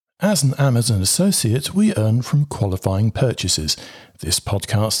As an Amazon associate, we earn from qualifying purchases. This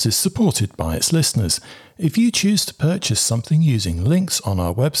podcast is supported by its listeners. If you choose to purchase something using links on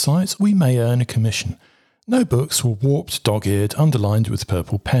our website, we may earn a commission. No books were warped, dog-eared, underlined with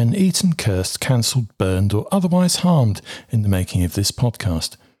purple pen, eaten, cursed, cancelled, burned, or otherwise harmed in the making of this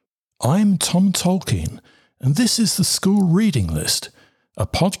podcast. I'm Tom Tolkien, and this is the School Reading List, a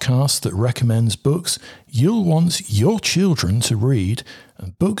podcast that recommends books you'll want your children to read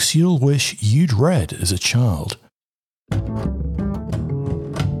and books you'll wish you'd read as a child.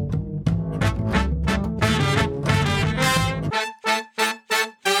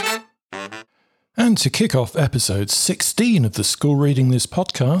 And to kick off episode 16 of the School Reading List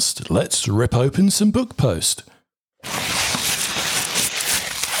podcast, let's rip open some book post.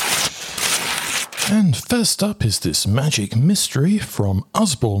 And first up is this magic mystery from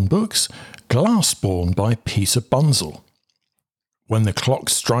Usborne Books, Glassborn by Peter Bunzel. When the clock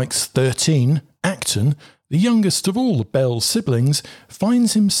strikes 13, Acton, the youngest of all the Bell siblings,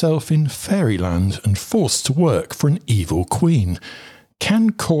 finds himself in fairyland and forced to work for an evil queen.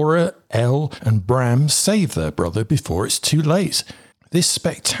 Can Cora, Elle, and Bram save their brother before it's too late? This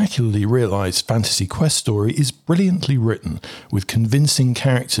spectacularly realised fantasy quest story is brilliantly written, with convincing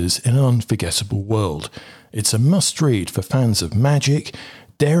characters in an unforgettable world. It's a must-read for fans of magic,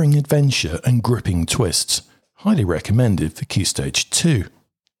 daring adventure and gripping twists. Highly recommended for Key Stage 2.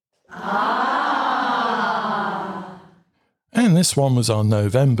 And this one was our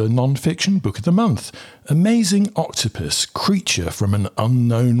November non-fiction book of the month, Amazing Octopus, Creature from an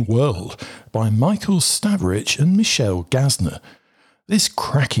Unknown World, by Michael Stavrich and Michelle Gasner. This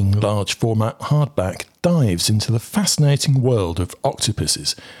cracking large-format hardback dives into the fascinating world of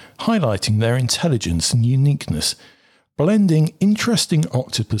octopuses, highlighting their intelligence and uniqueness. Blending interesting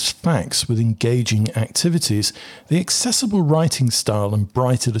octopus facts with engaging activities, the accessible writing style and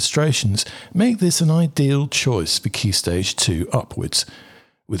bright illustrations make this an ideal choice for Key Stage 2 upwards.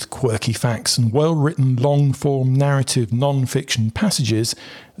 With quirky facts and well-written long-form narrative non-fiction passages,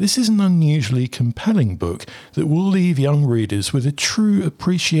 this is an unusually compelling book that will leave young readers with a true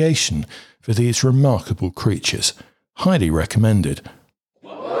appreciation for these remarkable creatures. Highly recommended.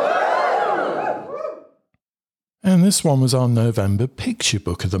 And this one was our November picture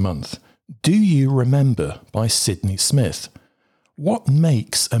book of the month, Do You Remember by Sydney Smith. What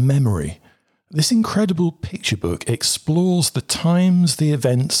makes a memory? This incredible picture book explores the times, the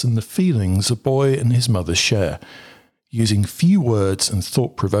events and the feelings a boy and his mother share. Using few words and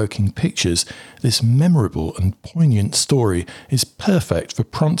thought-provoking pictures, this memorable and poignant story is perfect for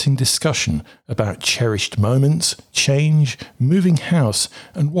prompting discussion about cherished moments, change, moving house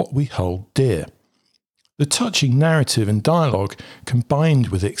and what we hold dear. The touching narrative and dialogue, combined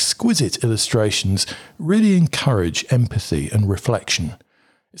with exquisite illustrations, really encourage empathy and reflection.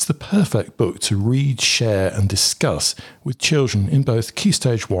 It's the perfect book to read, share and discuss with children in both Key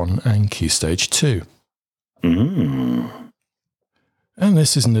Stage 1 and Key Stage 2. And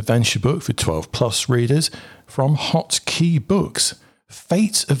this is an adventure book for 12+ readers from Hot Key Books,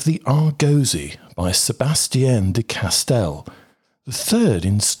 Fate of the Argosy by Sébastien de Castel. The third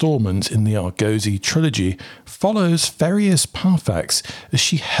instalment in the Argosy trilogy follows Ferius Parfax as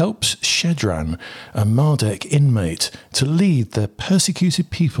she helps Shedran, a Mardek inmate, to lead their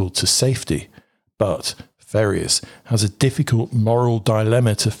persecuted people to safety. But Ferius has a difficult moral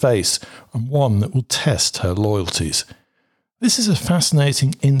dilemma to face, and one that will test her loyalties. This is a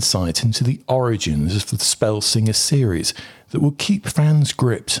fascinating insight into the origins of the Spellsinger series that will keep fans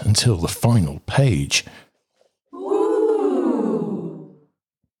gripped until the final page.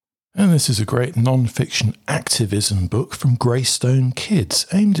 And this is a great non-fiction activism book from Greystone Kids,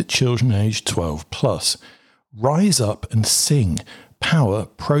 aimed at children aged 12+. Rise Up and Sing, Power,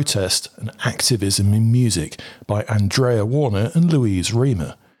 Protest and Activism in Music by Andrea Warner and Louise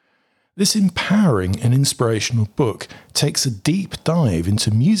Reamer. This empowering and inspirational book takes a deep dive into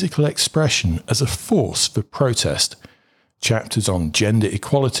musical expression as a force for protest. Chapters on gender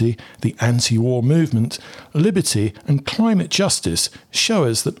equality, the anti-war movement, liberty and climate justice show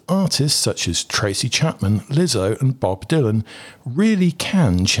us that artists such as Tracy Chapman, Lizzo and Bob Dylan really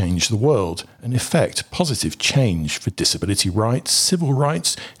can change the world and effect positive change for disability rights, civil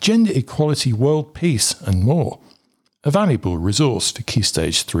rights, gender equality, world peace and more. A valuable resource for Key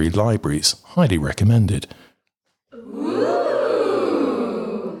Stage 3 libraries, highly recommended. Ooh.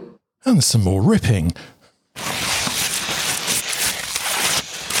 And some more ripping.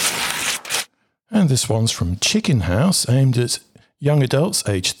 And this one's from Chicken House, aimed at young adults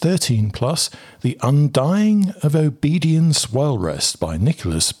aged 13+, The Undying of Obedience Wellrest by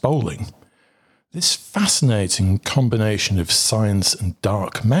Nicholas Bowling. This fascinating combination of science and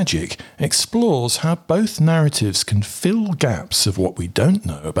dark magic explores how both narratives can fill gaps of what we don't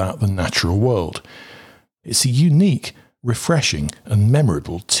know about the natural world. It's a unique, refreshing and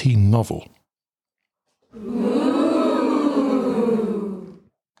memorable teen novel.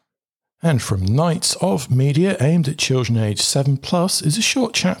 And from Knights of Media, aimed at children aged 7+, is a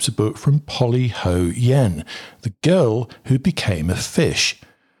short chapter book from Polly Ho Yen, the girl who became a fish.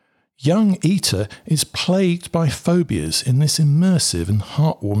 Young Ita is plagued by phobias in this immersive and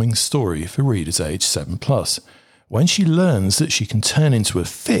heartwarming story for readers aged 7+. When she learns that she can turn into a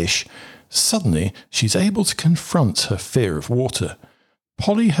fish, suddenly she's able to confront her fear of water.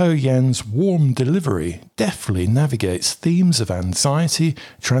 Polly Ho Yen's warm delivery deftly navigates themes of anxiety,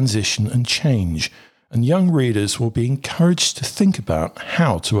 transition and change, and young readers will be encouraged to think about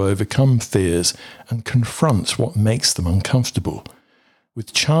how to overcome fears and confront what makes them uncomfortable.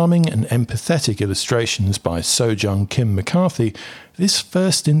 With charming and empathetic illustrations by Sojung Kim McCarthy, this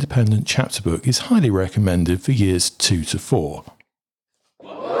first independent chapter book is highly recommended for years 2 to 4.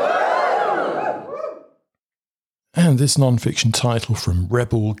 And this non-fiction title from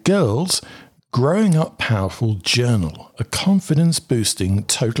Rebel Girls, Growing Up Powerful Journal, a confidence-boosting,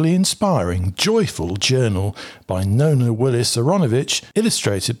 totally inspiring, joyful journal by Nona Willis-Aronovich,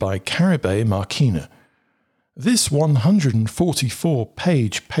 illustrated by Caribe Marquina. This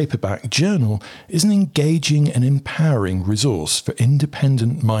 144-page paperback journal is an engaging and empowering resource for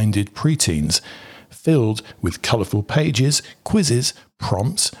independent-minded preteens, filled with colourful pages, quizzes,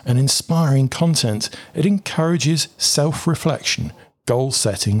 prompts, and inspiring content. It encourages self-reflection,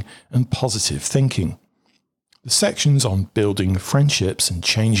 goal-setting, and positive thinking. The sections on building friendships and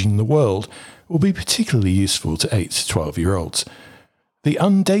changing the world will be particularly useful to 8 to 12-year-olds. The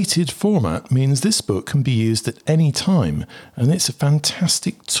undated format means this book can be used at any time, and it's a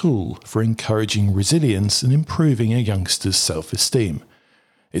fantastic tool for encouraging resilience and improving a youngster's self-esteem.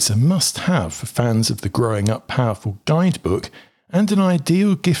 It's a must-have for fans of the Growing Up Powerful guidebook and an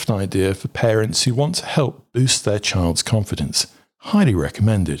ideal gift idea for parents who want to help boost their child's confidence. Highly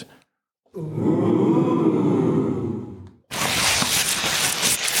recommended.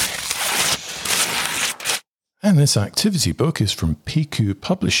 And this activity book is from Piku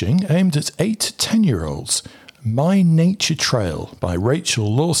Publishing, aimed at 8 to 10-year-olds. My Nature Trail by Rachel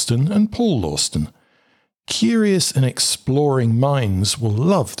Lawston and Paul Lawston. Curious and exploring minds will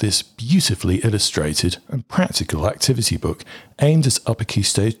love this beautifully illustrated and practical activity book aimed at upper Key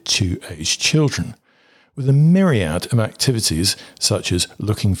Stage 2 aged children. With a myriad of activities such as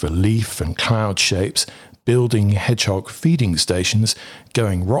looking for leaf and cloud shapes, building hedgehog feeding stations,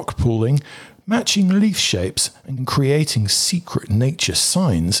 going rock pooling, matching leaf shapes and creating secret nature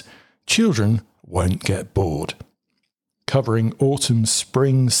signs, children won't get bored. Covering autumn,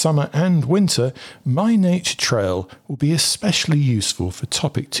 spring, summer and winter, My Nature Trail will be especially useful for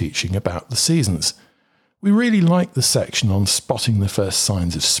topic teaching about the seasons. We really like the section on spotting the first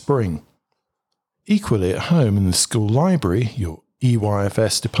signs of spring. Equally at home in the school library, your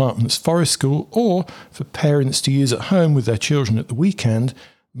EYFS department's forest school, or for parents to use at home with their children at the weekend,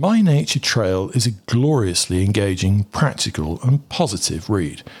 My Nature Trail is a gloriously engaging, practical and positive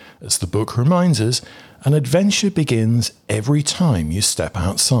read. As the book reminds us, an adventure begins every time you step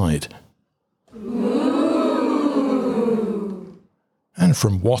outside. And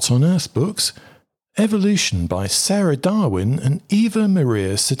from What on Earth Books, Evolution by Sarah Darwin and Eva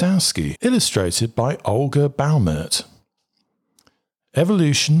Maria Sadowski, illustrated by Olga Baumert.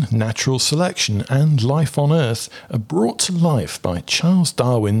 Evolution, natural selection, and life on Earth are brought to life by Charles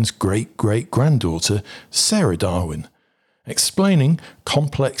Darwin's great-great-granddaughter, Sarah Darwin. Explaining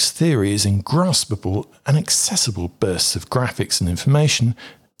complex theories in graspable and accessible bursts of graphics and information,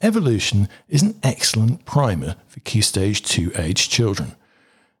 Evolution is an excellent primer for Key Stage 2 aged children.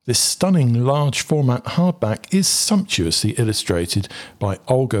 This stunning large-format hardback is sumptuously illustrated by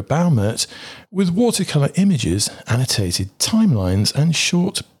Olga Baumert with watercolour images, annotated timelines and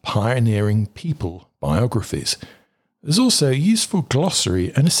short pioneering people biographies. There's also a useful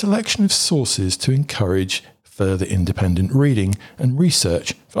glossary and a selection of sources to encourage further independent reading and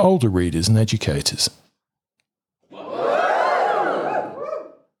research for older readers and educators.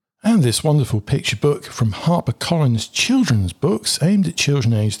 And this wonderful picture book from HarperCollins Children's Books, aimed at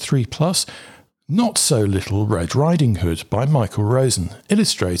children aged 3+, Not So Little Red Riding Hood by Michael Rosen,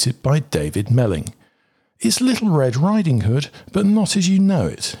 illustrated by David Melling. It's Little Red Riding Hood, but not as you know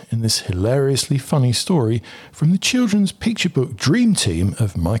it, in this hilariously funny story from the children's picture book dream team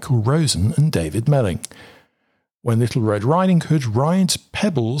of Michael Rosen and David Melling. When Little Red Riding Hood rides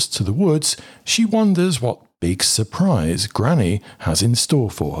Pebbles to the woods, she wonders what big surprise Granny has in store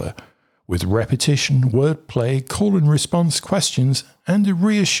for her. With repetition, wordplay, call and response questions, and a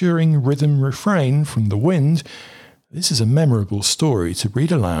reassuring rhythm refrain from The Wind, this is a memorable story to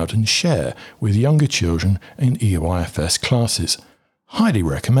read aloud and share with younger children in EYFS classes. Highly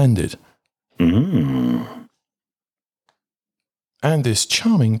recommended. And this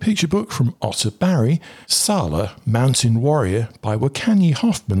charming picture book from Otter Barry, Sala, Mountain Warrior by Wakanyi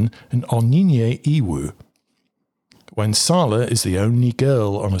Hoffman and Onyinye Iwu. When Sala is the only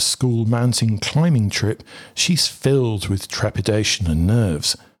girl on a school mountain climbing trip, she's filled with trepidation and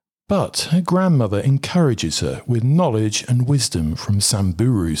nerves. But her grandmother encourages her with knowledge and wisdom from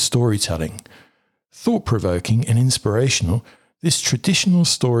Samburu storytelling. Thought-provoking and inspirational, this traditional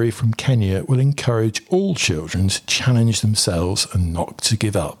story from Kenya will encourage all children to challenge themselves and not to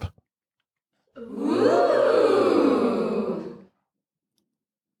give up. Ooh.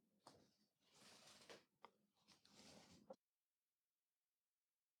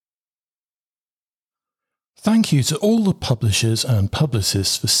 Thank you to all the publishers and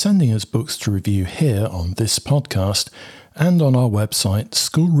publicists for sending us books to review here on this podcast and on our website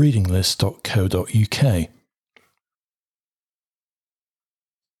schoolreadinglist.co.uk.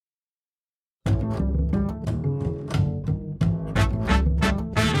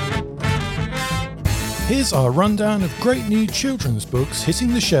 Here's our rundown of great new children's books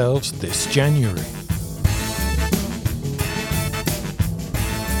hitting the shelves this January.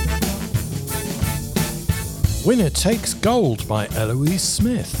 Winner Takes Gold by Eloise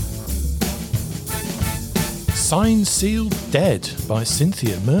Smith. Signed Sealed Dead by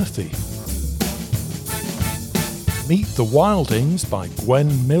Cynthia Murphy. Meet the Wildings by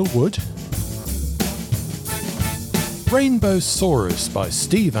Gwen Millwood. Rainbow Saurus by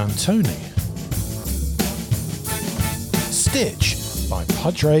Steve Antoni. Stitch by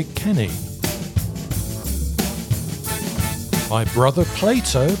Padre Kenny. My Brother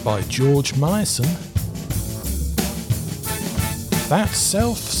Plato by George Myerson. That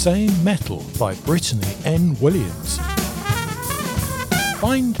Self-Same Metal by Brittany N. Williams.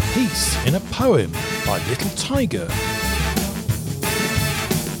 Find Peace in a Poem by Little Tiger.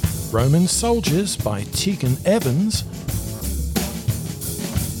 Roman Soldiers by Tegan Evans.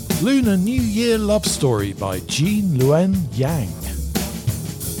 Lunar New Year Love Story by Jean Luen Yang.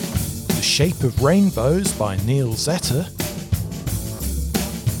 The Shape of Rainbows by Neil Zetter.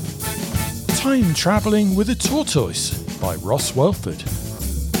 Time Travelling with a Tortoise by Ross Welford.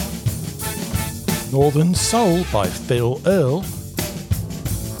 Northern Soul by Phil Earle.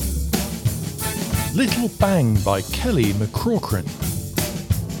 Little Bang by Kelly McCracken.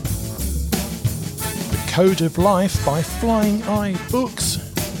 The Code of Life by Flying Eye Books.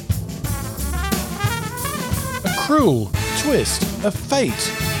 A Cruel Twist of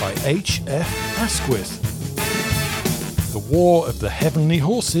Fate by H.F. Asquith. The War of the Heavenly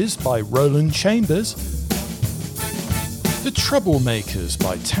Horses by Roland Chambers. The Troublemakers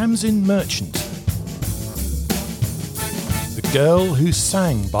by Tamsin Merchant. The Girl Who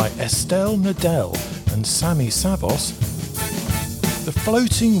Sang by Estelle Nadel and Sammy Savos. The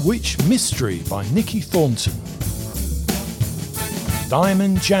Floating Witch Mystery by Nikki Thornton.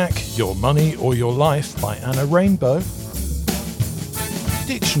 Diamond Jack, Your Money or Your Life by Anna Rainbow.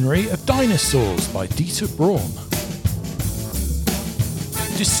 Dictionary of Dinosaurs by Dieter Braun.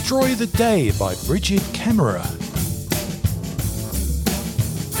 Destroy the Day by Bridget Kemmerer.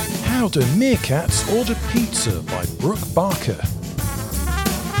 How Do Meerkats Order Pizza by Brooke Barker.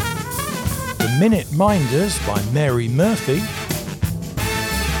 The Minute Minders by Mary Murphy.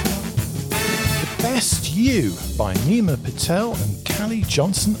 The Best You by Nima Patel and Callie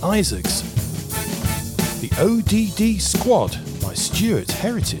Johnson Isaacs. The ODD Squad by Stuart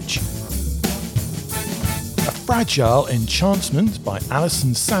Heritage. A Fragile Enchantment by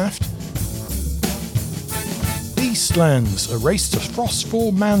Alison Saft. Beastlands, A Race to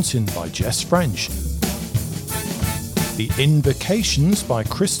Frostfall Mountain by Jess French. The Invocations by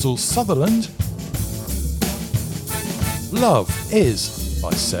Crystal Sutherland. Love Is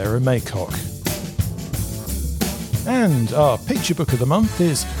by Sarah Maycock. And our picture book of the month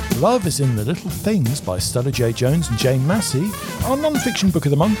is Love Is in the Little Things by Stella J. Jones and Jane Massey. Our non-fiction book of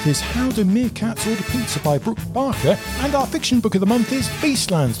the month is How Do Meerkats Order Pizza by Brooke Barker. And our fiction book of the month is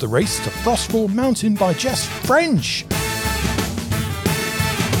Beastlands, The Race to Frostfall Mountain by Jess French.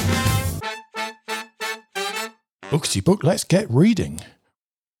 Booksy book, let's get reading.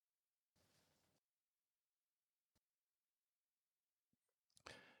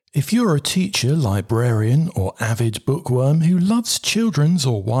 If you're a teacher, librarian, or avid bookworm who loves children's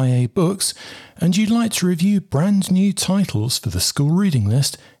or YA books, and you'd like to review brand new titles for the school reading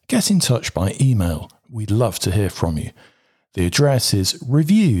list, get in touch by email. We'd love to hear from you. The address is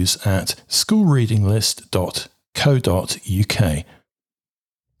reviews@schoolreadinglist.co.uk.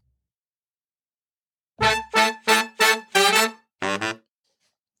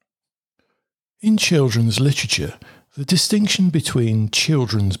 In children's literature, the distinction between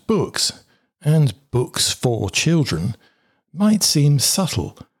children's books and books for children might seem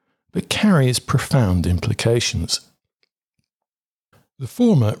subtle, but carries profound implications. The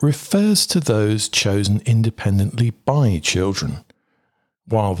former refers to those chosen independently by children,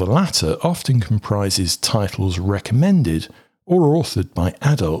 while the latter often comprises titles recommended or authored by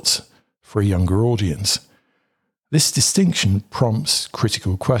adults for a younger audience. This distinction prompts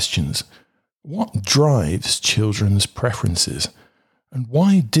critical questions. What drives children's preferences, and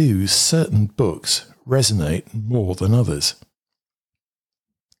why do certain books resonate more than others?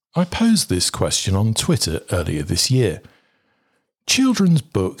 I posed this question on Twitter earlier this year. Children's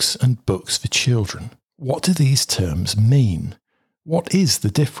books and books for children. What do these terms mean? What is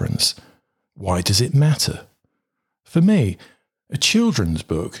the difference? Why does it matter? For me, a children's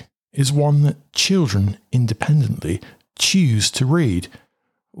book is one that children independently choose to read,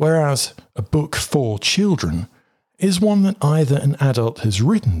 whereas a book for children is one that either an adult has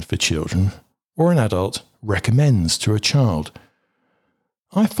written for children or an adult recommends to a child.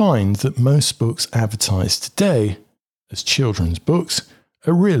 I find that most books advertised today as children's books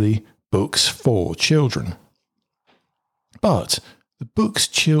are really books for children. But the books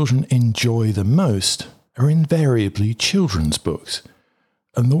children enjoy the most are invariably children's books,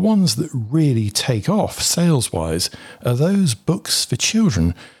 and the ones that really take off sales-wise are those books for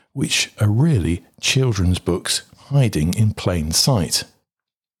children which are really children's books hiding in plain sight.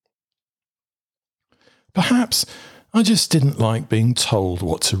 Perhaps I just didn't like being told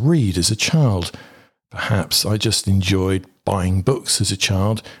what to read as a child. Perhaps I just enjoyed buying books as a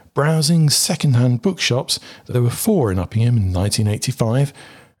child, browsing second-hand bookshops that there were 4 in Uppingham in 1985,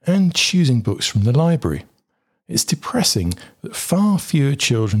 and choosing books from the library. It's depressing that far fewer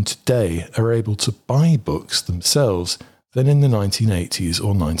children today are able to buy books themselves than in the 1980s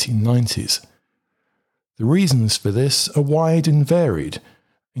or 1990s. The reasons for this are wide and varied,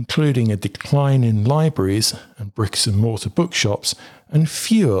 including a decline in libraries and bricks and mortar bookshops and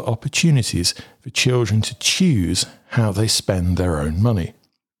fewer opportunities for children to choose how they spend their own money.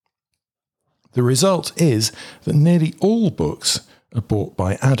 The result is that nearly all books are bought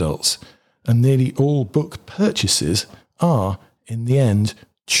by adults, and nearly all book purchases are, in the end,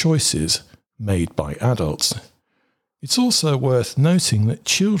 choices made by adults. It's also worth noting that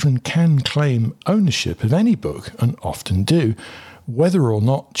children can claim ownership of any book, and often do, whether or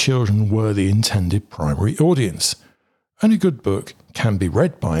not children were the intended primary audience. And a good book can be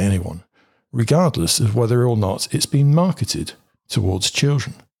read by anyone, regardless of whether or not it's been marketed towards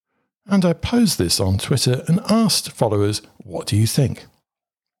children. And I posed this on Twitter and asked followers, what do you think?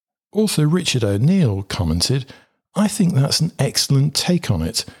 Author Richard O'Neill commented, I think that's an excellent take on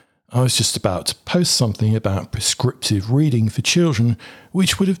it. I was just about to post something about prescriptive reading for children,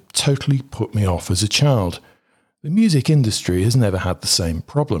 which would have totally put me off as a child. The music industry has never had the same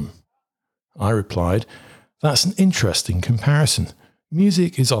problem. I replied, that's an interesting comparison.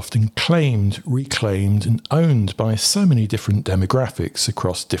 Music is often claimed, reclaimed and owned by so many different demographics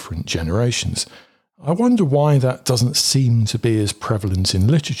across different generations. I wonder why that doesn't seem to be as prevalent in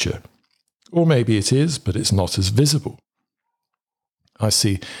literature. Or maybe it is, but it's not as visible. I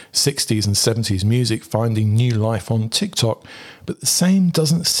see 60s and 70s music finding new life on TikTok, but the same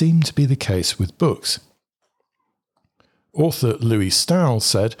doesn't seem to be the case with books. Author Louis Stowell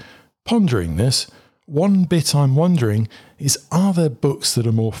said, pondering this, one bit I'm wondering is, are there books that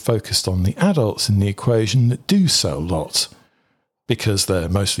are more focused on the adults in the equation that do sell lots? Because they're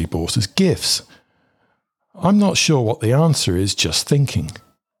mostly bought as gifts. I'm not sure what the answer is, just thinking.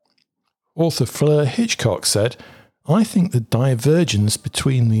 Author Fleur Hitchcock said, I think the divergence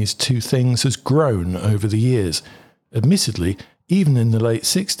between these two things has grown over the years. Admittedly, even in the late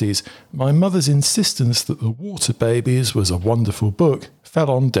 60s, my mother's insistence that The Water Babies was a wonderful book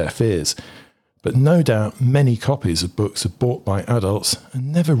fell on deaf ears. But no doubt many copies of books are bought by adults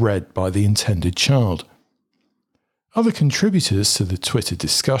and never read by the intended child. Other contributors to the Twitter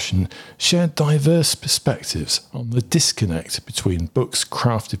discussion shared diverse perspectives on the disconnect between books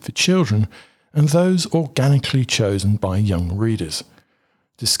crafted for children and those organically chosen by young readers.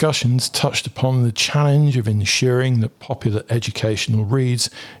 Discussions touched upon the challenge of ensuring that popular educational reads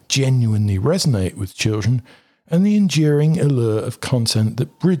genuinely resonate with children and the enduring allure of content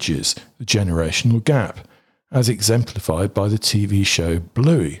that bridges the generational gap, as exemplified by the TV show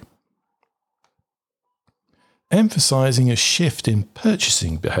Bluey. Emphasising a shift in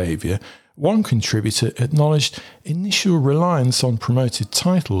purchasing behaviour, One contributor acknowledged initial reliance on promoted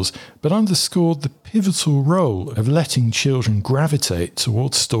titles, but underscored the pivotal role of letting children gravitate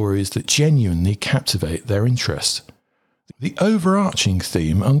towards stories that genuinely captivate their interest. The overarching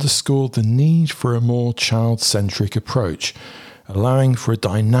theme underscored the need for a more child-centric approach, allowing for a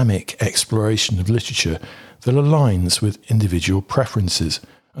dynamic exploration of literature that aligns with individual preferences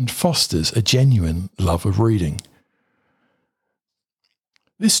and fosters a genuine love of reading.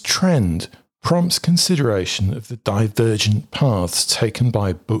 This trend prompts consideration of the divergent paths taken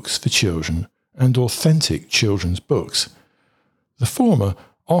by books for children and authentic children's books. The former,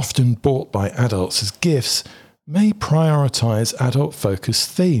 often bought by adults as gifts, may prioritise adult-focused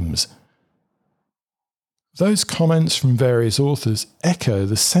themes. Those comments from various authors echo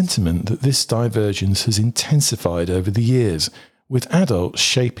the sentiment that this divergence has intensified over the years, with adults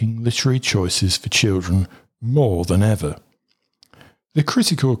shaping literary choices for children more than ever. The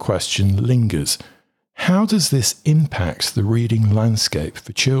critical question lingers: how does this impact the reading landscape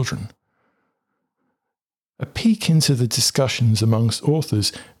for children? A peek into the discussions amongst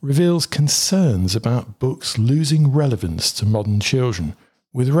authors reveals concerns about books losing relevance to modern children,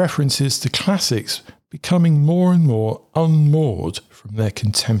 with references to classics becoming more and more unmoored from their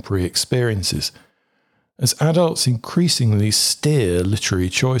contemporary experiences. As adults increasingly steer literary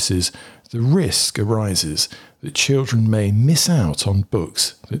choices, the risk arises that children may miss out on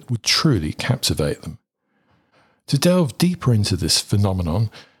books that would truly captivate them. To delve deeper into this phenomenon,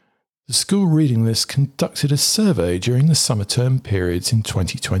 the School Reading List conducted a survey during the summer term periods in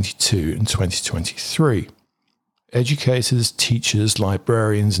 2022 and 2023. Educators, teachers,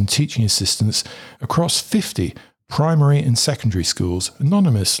 librarians and teaching assistants across 50 primary and secondary schools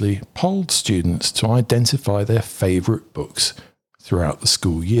anonymously polled students to identify their favourite books throughout the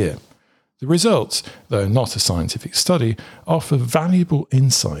school year. The results, though not a scientific study, offer valuable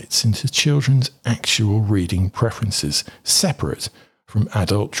insights into children's actual reading preferences, separate from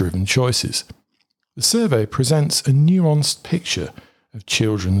adult-driven choices. The survey presents a nuanced picture of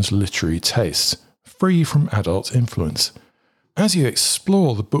children's literary tastes, free from adult influence. As you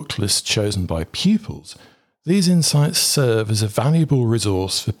explore the book list chosen by pupils, these insights serve as a valuable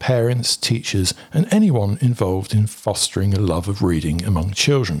resource for parents, teachers, and anyone involved in fostering a love of reading among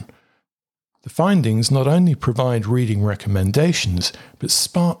children. The findings not only provide reading recommendations, but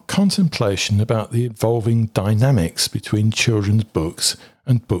spark contemplation about the evolving dynamics between children's books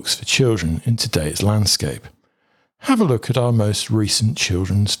and books for children in today's landscape. Have a look at our most recent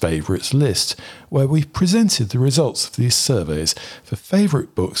Children's Favourites list, where we've presented the results of these surveys for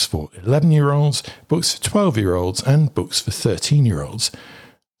favourite books for 11-year-olds, books for 12-year-olds, and books for 13-year-olds.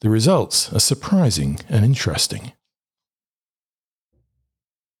 The results are surprising and interesting.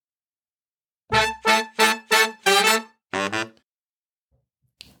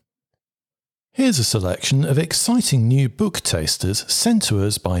 Here's a selection of exciting new book tasters sent to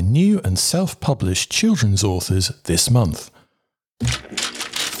us by new and self-published children's authors this month.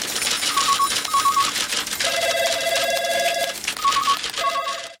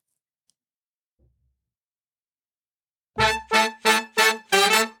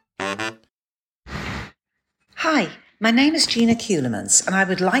 Hi, my name is Gina Kulemans, and I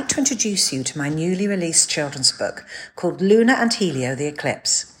would like to introduce you to my newly released children's book called Luna and Helio the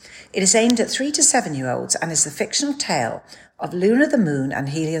Eclipse. It is aimed at 3 to 7-year-olds and is the fictional tale of Luna the moon and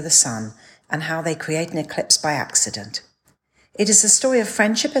Helio the sun and how they create an eclipse by accident. It is a story of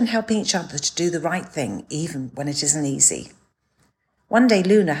friendship and helping each other to do the right thing even when it isn't easy. One day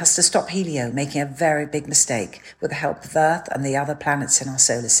Luna has to stop Helio making a very big mistake with the help of Earth and the other planets in our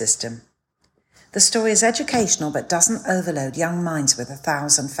solar system. The story is educational but doesn't overload young minds with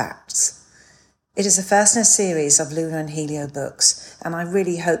 1,000 facts. It is the first in a series of Luna and Helio books, and I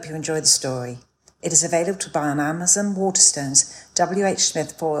really hope you enjoy the story. It is available to buy on Amazon, Waterstones, W.H.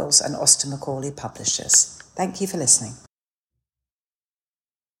 Smith Foyles and Austin Macaulay Publishers. Thank you for listening.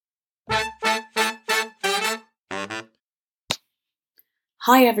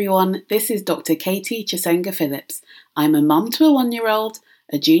 Hi everyone, this is Dr. Katie Chisenga Phillips. I'm a mum to a 1-year-old,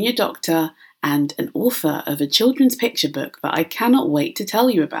 a junior doctor, and an author of a children's picture book that I cannot wait to tell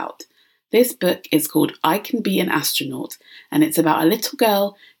you about. This book is called I Can Be an Astronaut, and it's about a little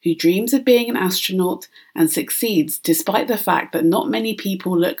girl who dreams of being an astronaut and succeeds despite the fact that not many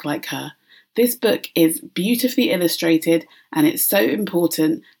people look like her. This book is beautifully illustrated, and it's so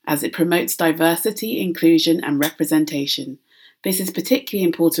important as it promotes diversity, inclusion, and representation. This is particularly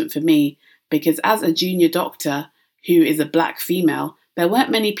important for me because as a junior doctor who is a black female, there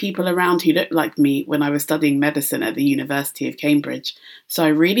weren't many people around who looked like me when I was studying medicine at the University of Cambridge, so I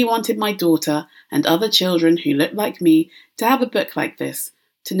really wanted my daughter and other children who looked like me to have a book like this,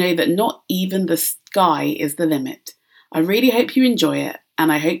 to know that not even the sky is the limit. I really hope you enjoy it,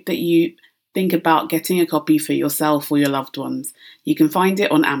 and I hope that you think about getting a copy for yourself or your loved ones. You can find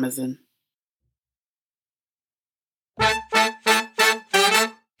it on Amazon.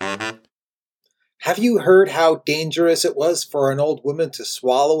 Have you heard how dangerous it was for an old woman to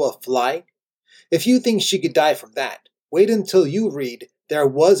swallow a fly? If you think she could die from that, wait until you read There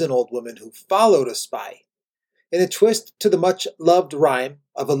Was an Old Woman Who Followed a Spy. In a twist to the much-loved rhyme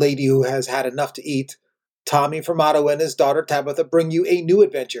of a lady who has had enough to eat, Tommy from Ottawa and his daughter Tabitha bring you a new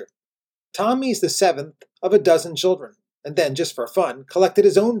adventure. Tommy's the 7th of a dozen children, and then, just for fun, collected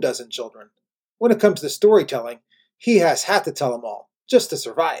his own dozen children. When it comes to storytelling, he has had to tell them all, just to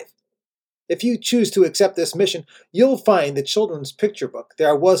survive. If you choose to accept this mission, you'll find the children's picture book,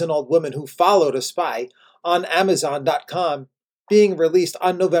 There Was an Old Woman Who Followed a Spy, on Amazon.com, being released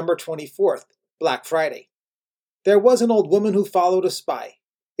on November 24th, Black Friday. There Was an Old Woman Who Followed a Spy.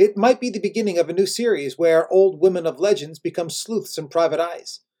 It might be the beginning of a new series where old women of legends become sleuths in private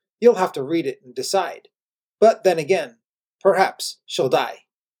eyes. You'll have to read it and decide. But then again, perhaps she'll die.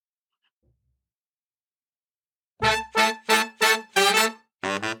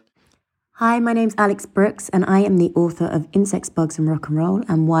 Hi, my name's Alex Brooks, and I am the author of Insects, Bugs and Rock and Roll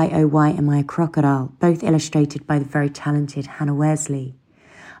and Why Oh Why Am I a Crocodile, both illustrated by the very talented Hannah Wesley.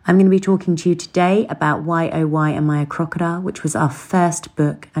 I'm going to be talking to you today about Why Oh Why Am I a Crocodile, which was our first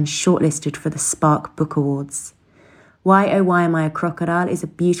book and shortlisted for the Spark Book Awards. Why Oh Why Am I a Crocodile is a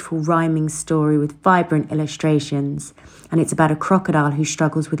beautiful rhyming story with vibrant illustrations, and it's about a crocodile who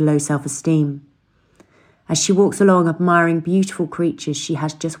struggles with low self-esteem. As she walks along admiring beautiful creatures, she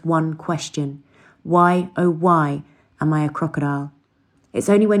has just one question. Why, oh why, am I a crocodile? It's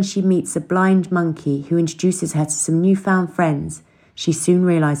only when she meets a blind monkey who introduces her to some newfound friends, she soon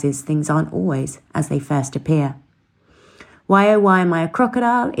realises things aren't always as they first appear. Why Oh Why Am I a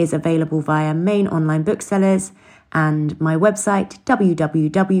Crocodile is available via main online booksellers and my website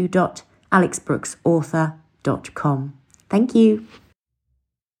www.alexbrooksauthor.com. Thank you.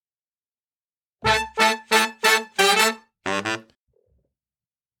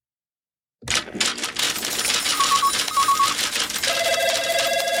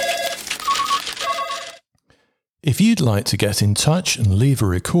 If you'd like to get in touch and leave a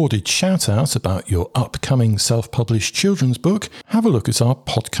recorded shout-out about your upcoming self-published children's book, have a look at our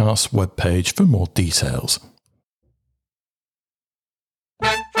podcast webpage for more details.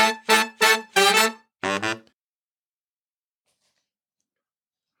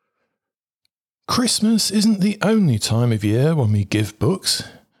 Christmas isn't the only time of year when we give books,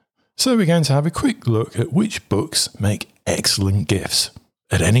 so we're going to have a quick look at which books make excellent gifts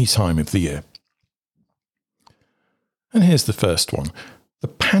at any time of the year. And here's the first one, The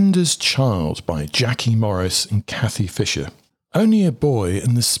Panda's Child by Jackie Morris and Kathy Fisher. Only a boy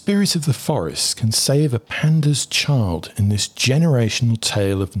and the spirit of the forest can save a panda's child in this generational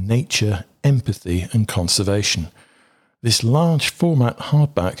tale of nature, empathy and conservation. This large format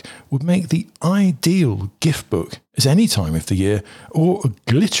hardback would make the ideal gift book at any time of the year, or a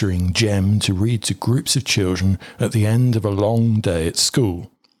glittering gem to read to groups of children at the end of a long day at school.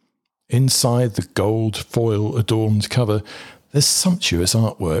 Inside the gold foil adorned cover, there's sumptuous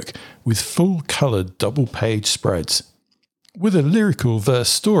artwork with full-coloured double-page spreads. With a lyrical verse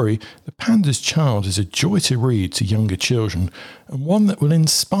story, The Panda's Child is a joy to read to younger children, and one that will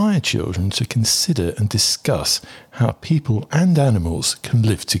inspire children to consider and discuss how people and animals can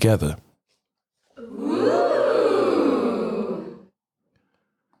live together. Ooh.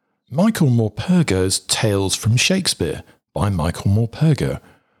 Michael Morpurgo's Tales from Shakespeare by Michael Morpurgo.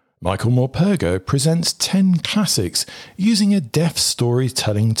 Michael Morpurgo presents 10 classics using a deft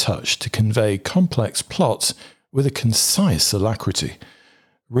storytelling touch to convey complex plots with a concise alacrity.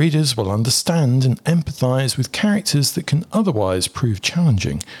 Readers will understand and empathise with characters that can otherwise prove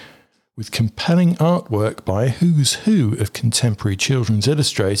challenging. With compelling artwork by who's who of contemporary children's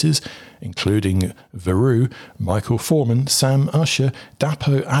illustrators, including Veru, Michael Foreman, Sam Usher,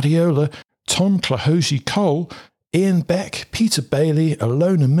 Dapo Adiola, Tom Clahogy Cole, Ian Beck, Peter Bailey,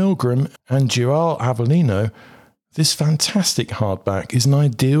 Alona Milgram and Joao Avellino, this fantastic hardback is an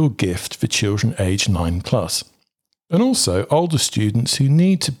ideal gift for children aged 9+, and also older students who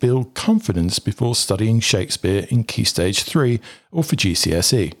need to build confidence before studying Shakespeare in Key Stage 3 or for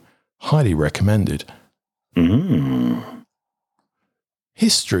GCSE. Highly recommended.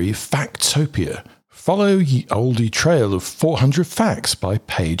 History Factopia. Follow Ye Oldie Trail of 400 Facts by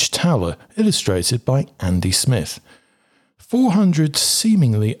Paige Towler, illustrated by Andy Smith. 400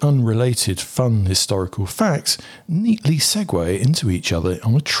 seemingly unrelated fun historical facts neatly segue into each other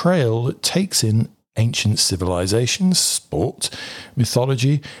on a trail that takes in ancient civilizations, sport,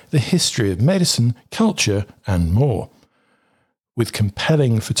 mythology, the history of medicine, culture, and more. With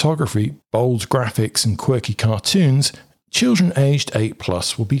compelling photography, bold graphics, and quirky cartoons, children aged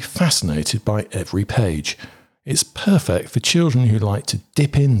 8+ will be fascinated by every page. It's perfect for children who like to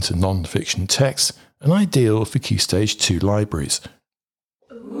dip into non-fiction texts and ideal for Key Stage 2 libraries.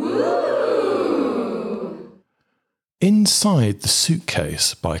 Inside the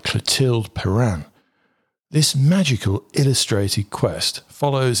Suitcase by Clotilde Perrin. This magical illustrated quest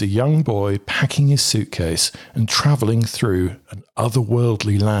follows a young boy packing his suitcase and travelling through an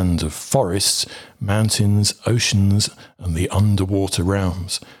otherworldly land of forests, mountains, oceans, and the underwater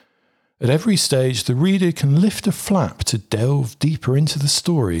realms. At every stage, the reader can lift a flap to delve deeper into the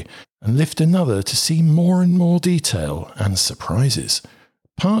story and lift another to see more and more detail and surprises.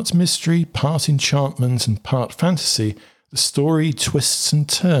 Part mystery, part enchantment, and part fantasy, the story twists and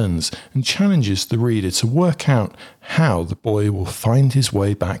turns and challenges the reader to work out how the boy will find his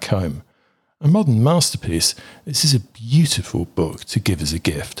way back home. A modern masterpiece, this is a beautiful book to give as a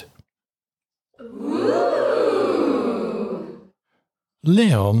gift.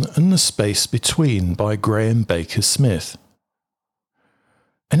 Leon and the Space Between by Graham Baker Smith.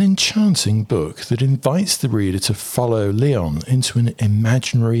 An enchanting book that invites the reader to follow Leon into an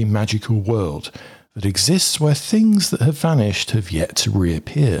imaginary magical world that exists where things that have vanished have yet to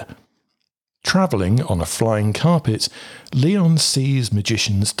reappear. Travelling on a flying carpet, Leon sees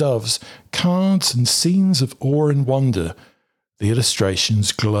magicians' doves, cards and scenes of awe and wonder. The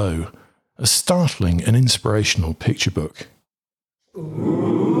illustrations glow. A startling and inspirational picture book.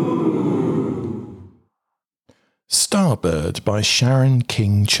 Starbird by Sharon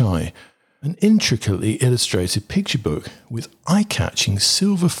King Chai. An intricately illustrated picture book with eye-catching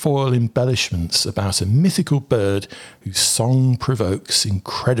silver foil embellishments about a mythical bird whose song provokes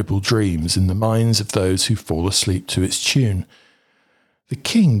incredible dreams in the minds of those who fall asleep to its tune. The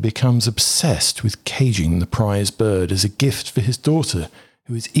king becomes obsessed with caging the prize bird as a gift for his daughter,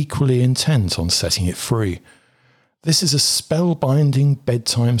 who is equally intent on setting it free. This is a spellbinding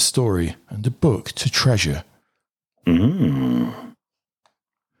bedtime story and a book to treasure.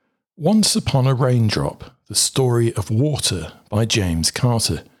 Once Upon a Raindrop, The Story of Water by James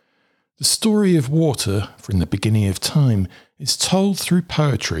Carter. The story of water, from the beginning of time, is told through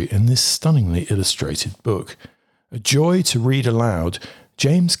poetry in this stunningly illustrated book. A joy to read aloud,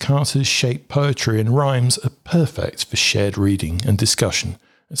 James Carter's shaped poetry and rhymes are perfect for shared reading and discussion,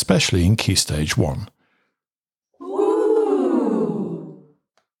 especially in Key Stage 1.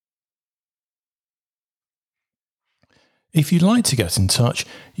 If you'd like to get in touch,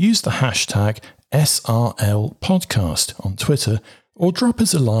 use the hashtag SRLPodcast on Twitter or drop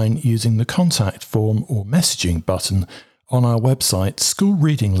us a line using the contact form or messaging button on our website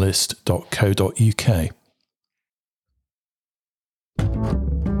schoolreadinglist.co.uk.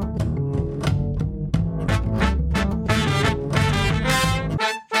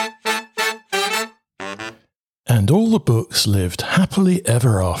 And all the books lived happily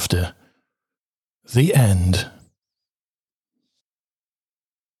ever after. The end.